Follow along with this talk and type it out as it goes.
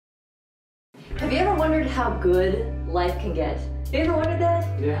wondered how good life can get? Have you ever wondered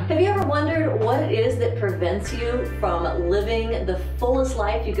that? Yeah. Have you ever wondered what it is that prevents you from living the fullest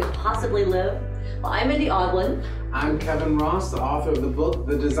life you could possibly live? Well, I'm Mindy Odlin. I'm Kevin Ross, the author of the book,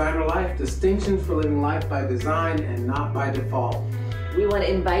 The Designer Life, Distinctions for Living Life by Design and Not by Default. We want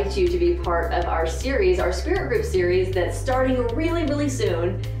to invite you to be part of our series, our Spirit Group series that's starting really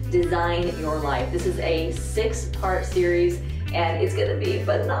soon, Design Your Life. This is a 6-part series and it's going to be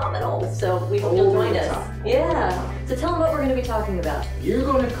phenomenal. So we hope you'll join us. Yeah. So tell them what we're going to be talking about. You're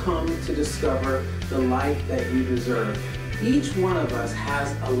going to come to discover the life that you deserve. Each one of us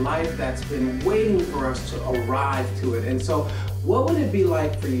has a life that's been waiting for us to arrive to it. And so what would it be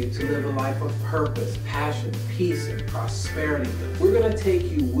like for you to live a life of purpose, passion, peace, and prosperity? We're going to take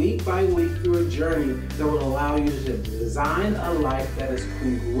you week by week through a journey that will allow you to design a life that is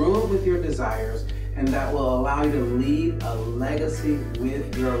congruent with your desires and that will allow you to leave a legacy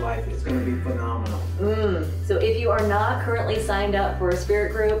with your life. It's going to be phenomenal. So if you are not currently signed up for a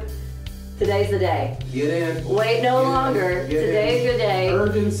Spirit Group, today's the day. Get in. Wait no longer. Today's your day.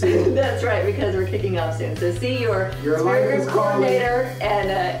 Urgency. That's right, because we're kicking off soon. So see your life Spirit is Group calling. coordinator,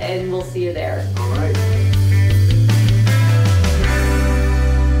 and we'll see you there. All right.